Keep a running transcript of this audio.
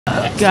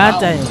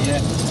God damn.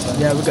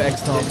 Yeah, we got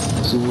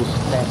X12's.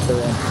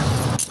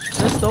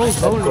 Just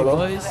those only,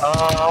 boys.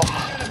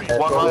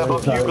 One line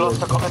above you,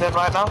 Gloucester coming in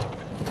right now.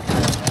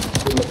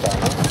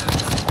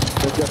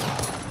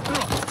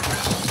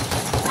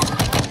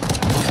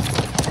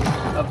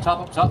 Up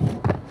top.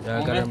 Yeah,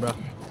 I got him, bro.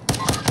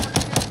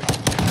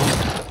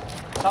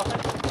 Top.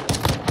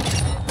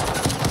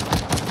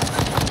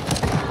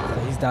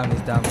 Yeah, he's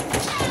down.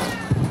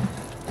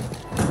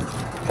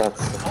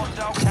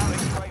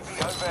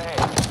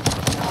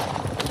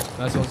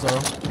 Nice one, Zoro.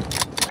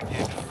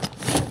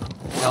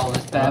 Yo,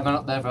 there's bear man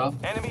up there, bro.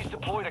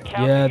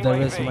 Yeah,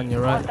 there is, man,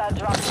 you're right.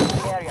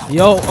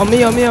 Yo, on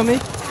me. Let's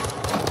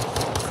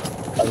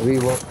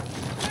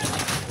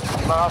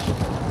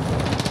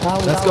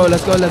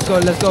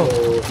go.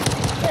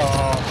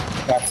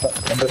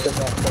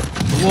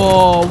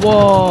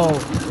 Whoa.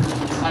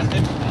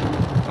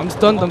 I'm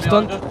stunned. Run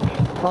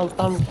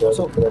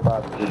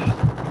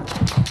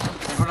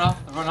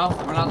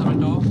out the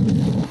window.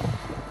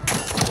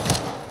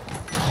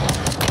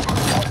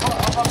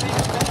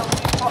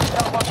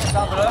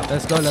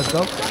 Let's go.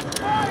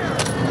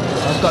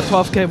 I've got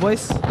 12k,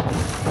 boys.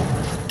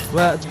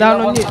 We're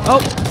down on you. Oh,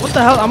 what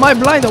the hell? Am I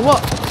blind or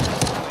what?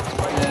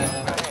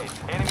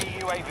 Enemy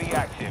UAV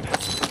active.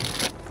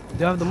 Do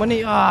you have the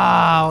money?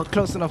 Ah,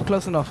 close enough. Yeah.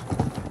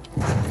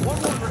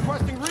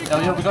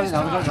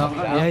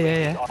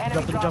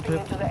 Drop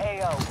it.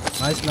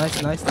 Nice.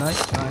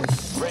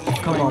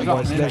 Come on,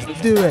 boys. Let's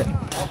do it.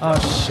 Oh,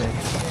 shit.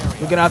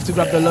 We're gonna have to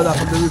grab the loadout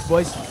from the roof,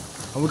 boys.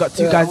 And we got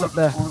two guys up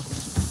there.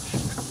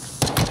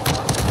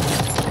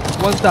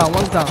 One's down.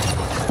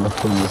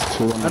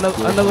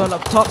 Another one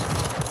up top.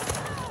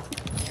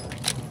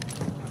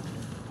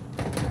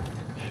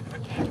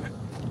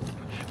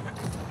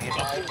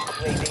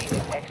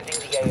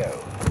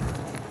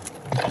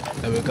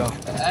 There we go.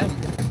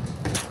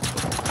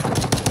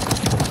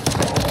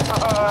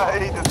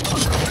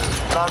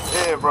 Not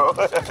here, bro.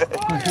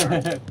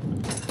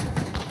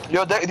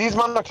 Yo, these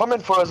men are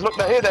coming for us. Look,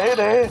 they're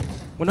here.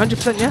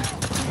 100%, yeah?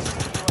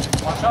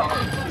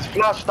 He's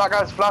flashed. That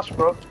guy's flashed,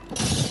 bro.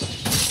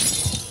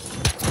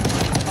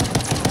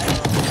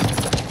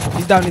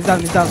 He's down.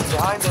 Behind him.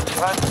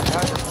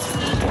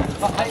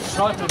 Hey,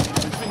 sniper.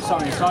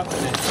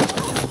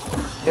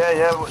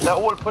 Yeah, they're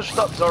all pushed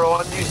up, Zoro,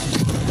 on you.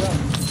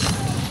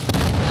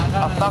 I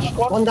flashed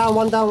one. One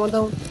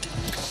down.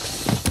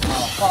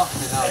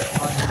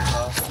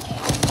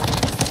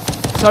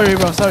 Sorry,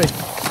 bro.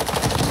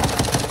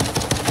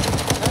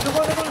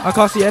 I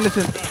can't see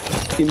anything.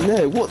 In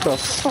there, what the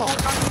fuck?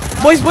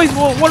 Boys,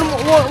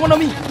 one on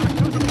me.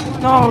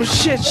 No,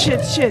 shit.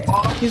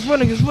 He's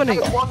running.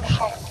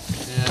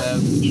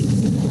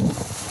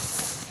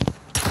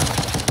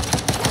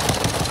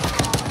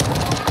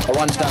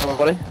 One's down,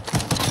 everybody.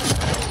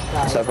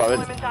 So far in.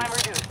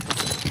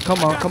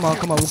 Come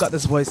on. We got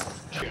this, boys.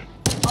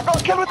 I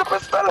got killed with the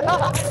pistol.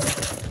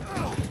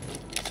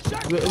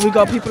 We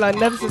got people like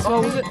Nevs as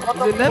well, is it? Is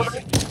it Nevs?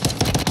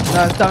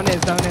 No, it's down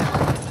here.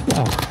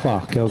 Oh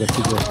fuck, I'll get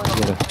to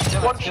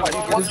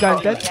This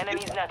guy's dead.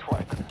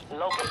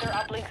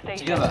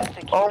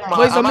 Oh my.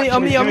 Boys, on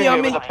me.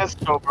 With a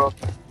pistol, bro.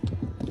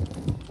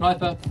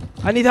 Sniper.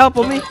 I need help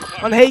on me.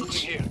 On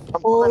H.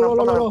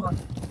 Oh.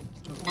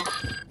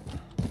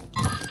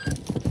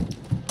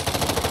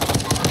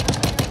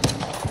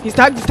 He's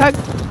tagged.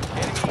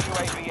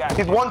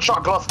 He's one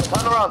shot, Gloucester.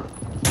 Turn around.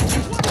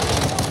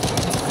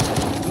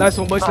 Nice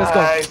one, boys. Let's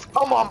go. Nice.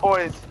 Come on,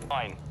 boys.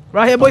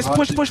 Right here, boys.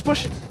 Push.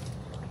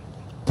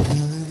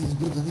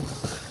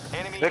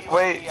 Nick,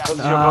 wait.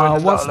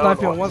 One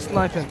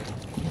sniping.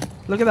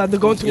 Look at that. They're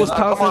going towards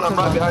town Come on, center.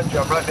 I'm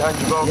right behind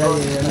you. Go. Yeah.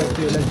 Let's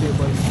do it,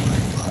 boys.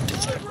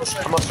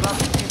 I'm gonna slap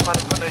these man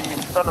in front of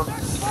you. Stun them.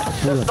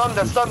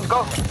 They're stunned.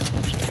 Go.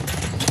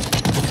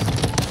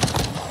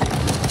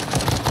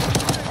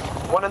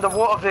 One in the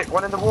water, Vic.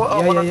 One in the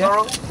water. Yeah.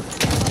 Zoro.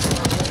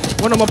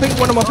 One on my ping.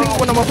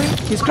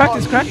 He's cracked.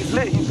 He's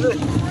lit.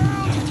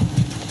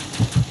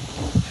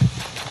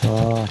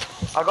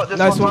 I got this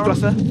Nice one, Zoro.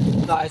 Gloucester.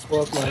 Nice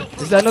work, man.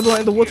 Is there another one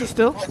in the water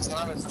still?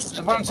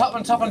 On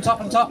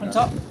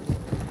top.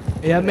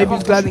 Yeah, maybe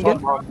he's gliding in.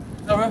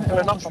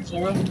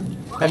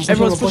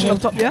 Everyone's pushing up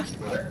top, yeah?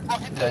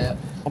 Yeah.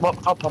 I'm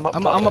up top.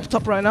 I'm up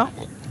top right now.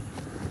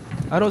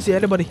 I don't see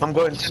anybody. I'm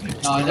going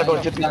tip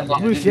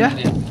top. Roof, yeah?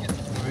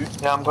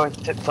 Yeah, I'm going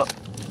tip top.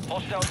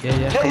 Yeah.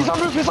 Yeah, he's on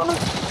roof.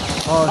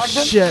 Oh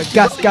shit,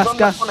 gas. He's on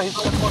the corner.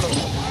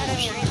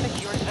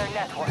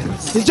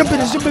 He's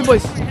jumping,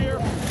 boys.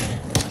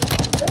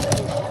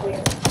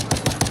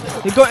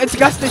 He's going into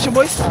gas station,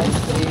 boys.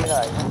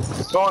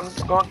 Go on.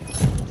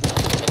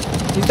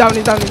 He's down.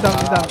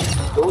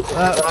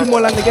 Two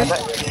more land again.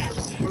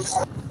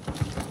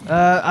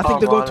 I think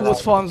they're going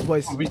towards farms,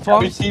 boys.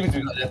 Farms.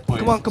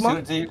 Come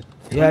on.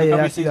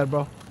 Yeah, I see that,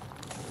 bro.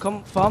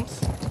 Come, farms.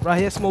 Right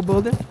here, small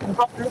building.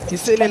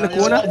 He's sitting in the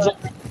corner.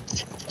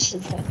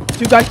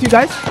 Two guys.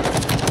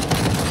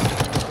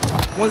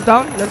 One's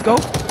down. Let's go.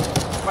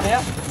 One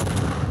here.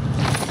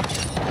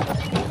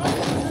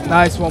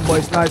 Nice one,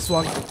 boys. Nice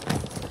one.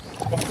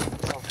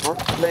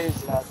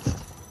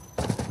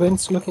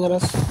 Twins looking at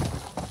us.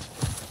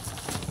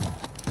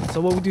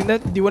 So what we do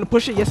next? Do you want to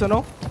push it? Yes or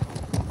no?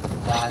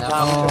 Nah, nah.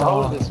 Nah, we can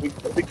hold this.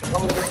 We can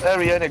hold this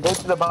area and go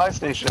to the buy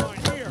station.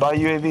 Buy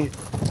UAV.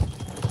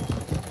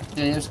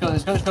 Yeah, let's go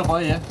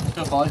buy, yeah. Let's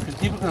go buy, because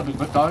people are going to be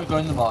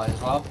going to buy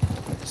as well.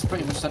 It's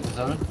pretty much set the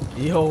zone.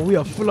 Yo, we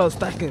are full of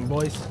stacking,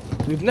 boys.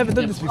 We've never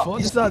done this before.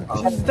 This is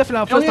definitely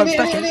our first time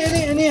stacking.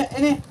 In here.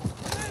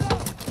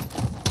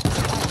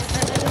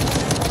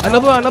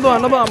 Another one. I'm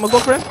gonna go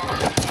for him.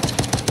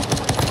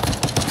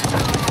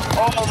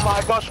 Oh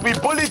my gosh, we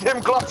bullied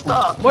him,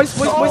 Gloucester! Boys,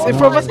 in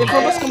front of us,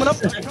 coming up.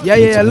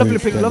 Yeah, lovely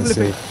ping. They're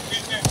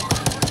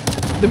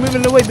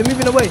moving away.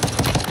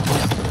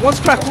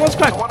 One's cracked.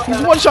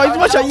 He's one shot,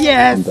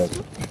 yes!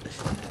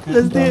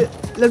 Let's do it.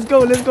 Let's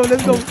go.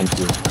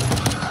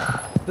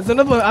 There's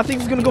another one, I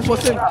think he's gonna go for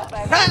a sim.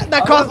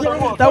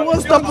 That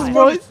won't stop us,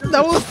 boys.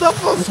 That won't stop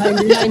us.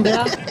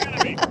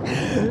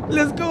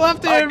 Let's go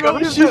after him, bro.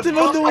 Shoot him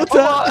on the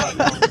water.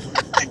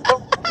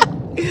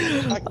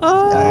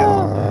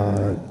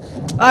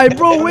 Alright,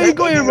 bro, where you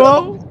going,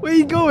 bro? Where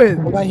you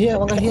going? One guy here.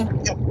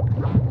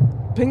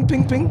 Ping.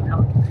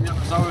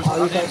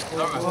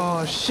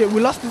 Oh shit,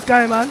 we lost this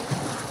guy, man. Go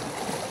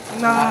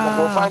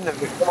Nah. find them,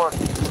 come on.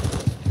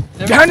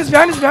 Behind us.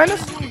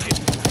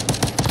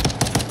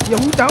 Yeah,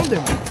 who downed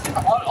him?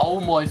 Oh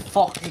my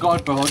fucking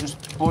god, bro. I just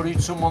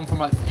bullied someone from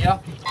like here.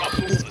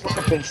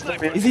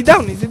 Is he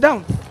down?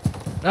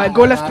 Alright,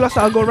 go left,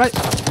 Cluster, I'll go right.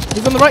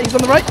 He's on the right. He's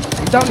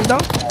down.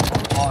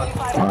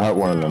 Alright,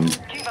 one of them.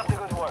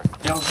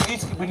 Yeah,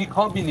 we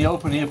can't be in the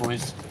open here,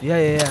 boys.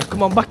 Yeah.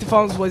 Come on, back to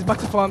farms, boys.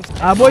 Boys,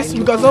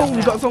 we got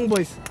zone,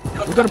 boys.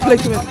 We gotta play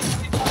to win.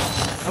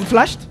 I'm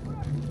flashed.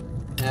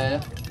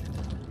 Yeah.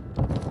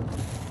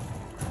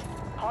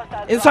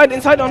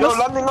 Inside on Yo, us.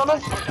 landing on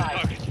us?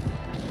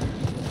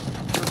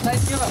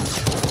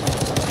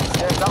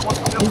 Yeah, that one's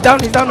still. He's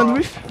down on the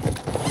roof.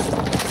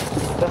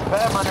 There's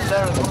bear man in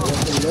there as well.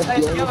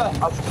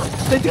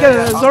 Stay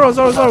together, Zoro.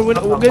 We're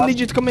gonna need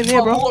you to come in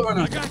here, bro.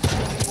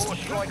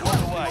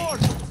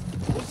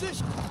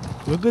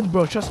 We're good,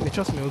 bro. Trust me,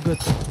 we're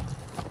good.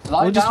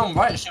 Lie down,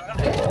 right?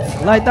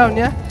 Lie down,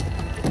 yeah?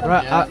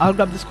 Right, Yeah. I'll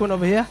grab this corner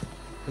over here.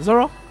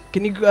 Zoro,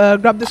 can you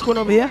grab this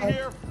corner over here?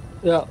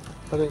 Yeah,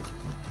 okay.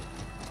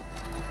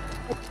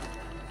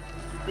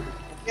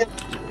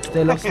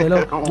 Stay low.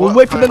 We'll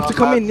wait for them to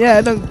come in, yeah,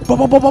 and then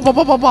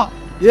ba.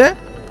 Yeah?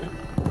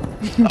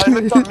 I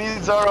looked at me,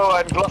 Zoro,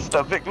 and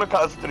Gloucester. Vic, look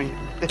at us three.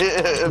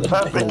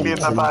 Perfectly in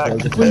the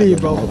bag. Fully,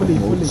 bro, fully.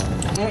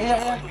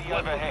 Yeah.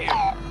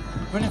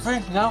 Running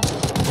through now.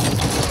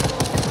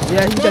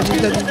 Yeah, he's dead.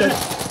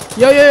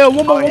 Yeah,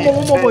 one more,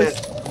 boys.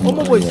 One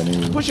more, boys.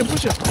 Push him.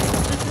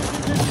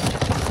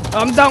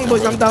 I'm down,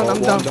 boys, I'm down.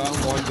 One down.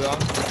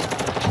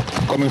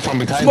 Coming from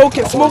behind. Smoke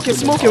it. We're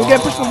getting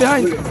pushed from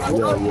behind. Yeah.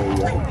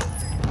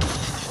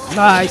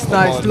 Nice.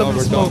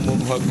 Lovely smoke. More.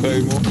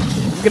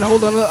 I'm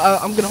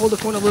gonna hold the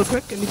corner real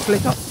quick and need to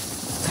plate up.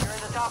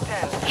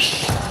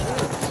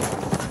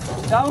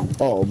 Down.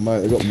 Oh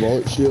mate, I got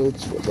riot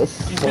shields. What the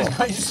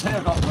fuck? You say I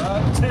got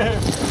burnt too.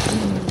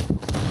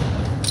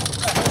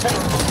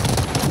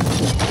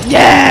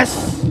 Yes!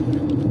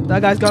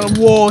 That guy's got a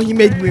wall. He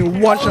made me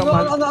one shot,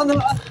 man.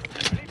 No.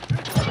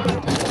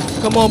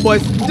 Come on,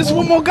 boys. Just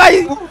one more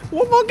guy, boys.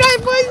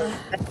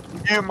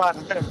 You man,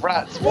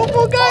 rats. One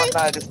more guy. Oh,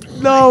 nah, just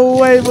No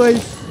way,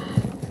 boys.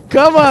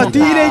 Come on,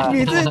 Teenage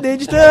Mutant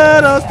Ninja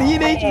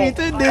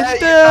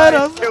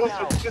Turtles.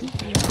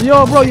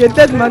 Yo, bro, you're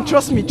dead, man.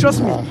 Trust me.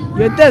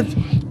 You're dead.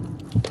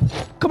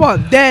 Come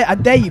on, I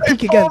dare you.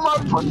 Peek again.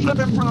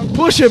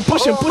 Push him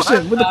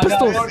with the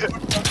pistols.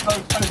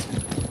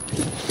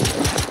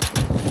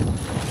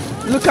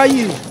 Look at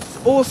you,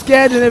 all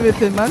scared and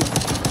everything, man.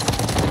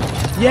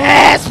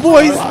 Yes,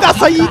 boys, that's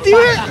how you do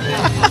it.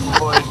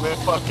 Boys, we're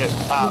fucking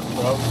up,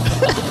 bro.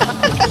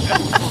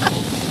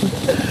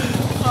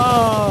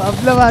 Oh,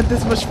 I've never had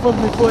this much fun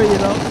before, you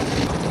know.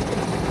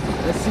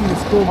 Let's see the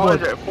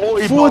scoreboard.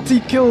 40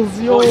 kills,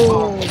 yo.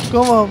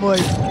 Come on,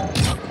 boys.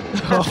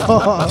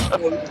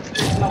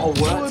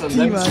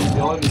 40, man.